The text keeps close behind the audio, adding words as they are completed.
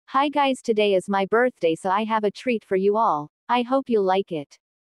Hi guys, today is my birthday, so I have a treat for you all. I hope you like it.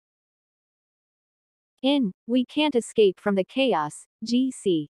 We can't escape from the chaos,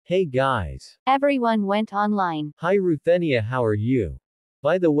 GC. Hey guys. Everyone went online. Hi Ruthenia, how are you?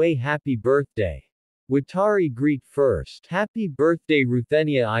 By the way, happy birthday. Watari greet first. Happy birthday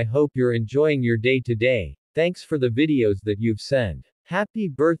Ruthenia, I hope you're enjoying your day today. Thanks for the videos that you've sent. Happy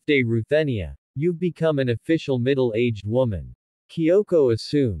birthday Ruthenia. You've become an official middle-aged woman. Kyoko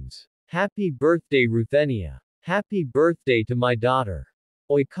assumes. Happy birthday Ruthenia. Happy birthday to my daughter.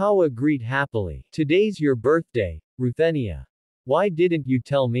 Oikawa greet happily. Today's your birthday, Ruthenia. Why didn't you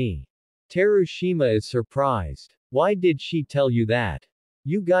tell me? Terushima is surprised. Why did she tell you that?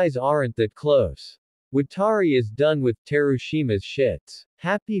 You guys aren't that close. Watari is done with Terushima's shits.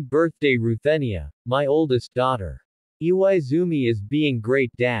 Happy birthday Ruthenia, my oldest daughter. Iwaizumi is being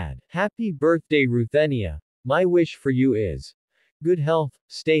great dad. Happy birthday Ruthenia. My wish for you is good health,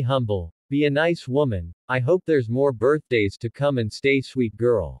 stay humble, be a nice woman. I hope there's more birthdays to come and stay sweet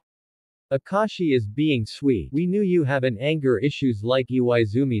girl. Akaashi is being sweet. We knew you have an anger issues like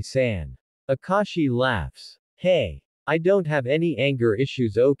Iwaizumi-san. Akaashi laughs. Hey, I don't have any anger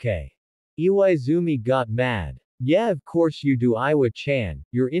issues, okay? Iwaizumi got mad. Yeah, of course you do, Iwa-chan,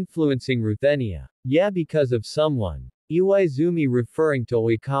 you're influencing Ruthenia. Yeah, because of someone. Iwaizumi referring to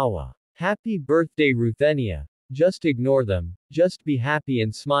Oikawa. Happy birthday Ruthenia. Just ignore them, just be happy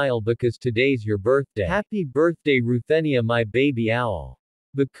and smile because today's your birthday. Happy birthday Ruthenia, my baby owl.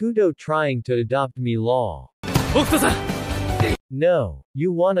 Bokuto trying to adopt me lol. No,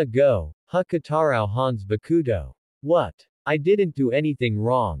 you wanna go, Hakutarao Hans Bokuto. What? I didn't do anything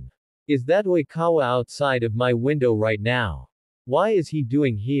wrong. Is that Oikawa outside of my window right now? Why is he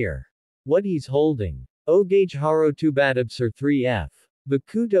doing here? What he's holding? Ogage Harotubadabsur 3F.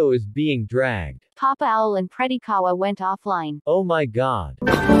 Bokuto is being dragged. Papa Owl and Predikawa went offline. Oh my god.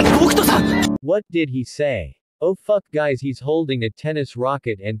 What did he say? Oh fuck guys, he's holding a tennis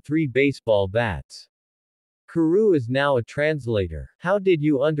racket and 3 baseball bats. Kuru is now a translator. How did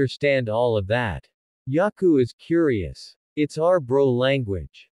you understand all of that? Yaku is curious. It's our bro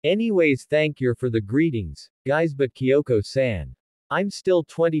language. Anyways, thank you for the greetings, guys, but Kyoko-san. I'm still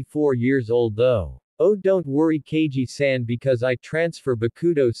 24 years old though. Oh don't worry Keiji-san because I transfer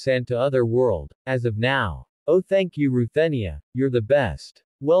Bokuto-san to other world, as of now. Oh thank you Ruthenia, you're the best.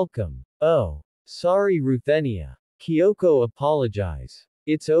 Welcome. Oh. Sorry Ruthenia. Kyoko apologize.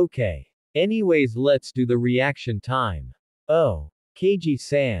 It's okay. Anyways let's do the reaction time. Oh.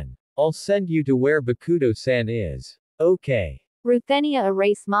 Keiji-san. I'll send you to where Bokuto-san is. Okay. Ruthenia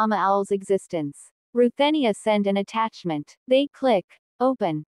erase Mama Owl's existence. Ruthenia send an attachment. They click.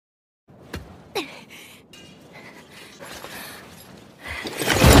 Open.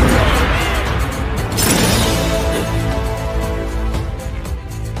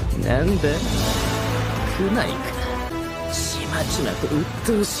 Nanda? 来ないか。ちまちまと鬱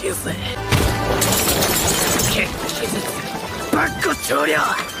陶しいぜ。決起絶バッコ長領。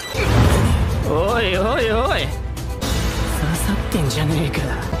おいおいおい。刺さってんじゃねえか。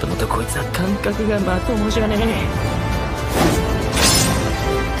もともとこいつは感覚がまともじゃねえ。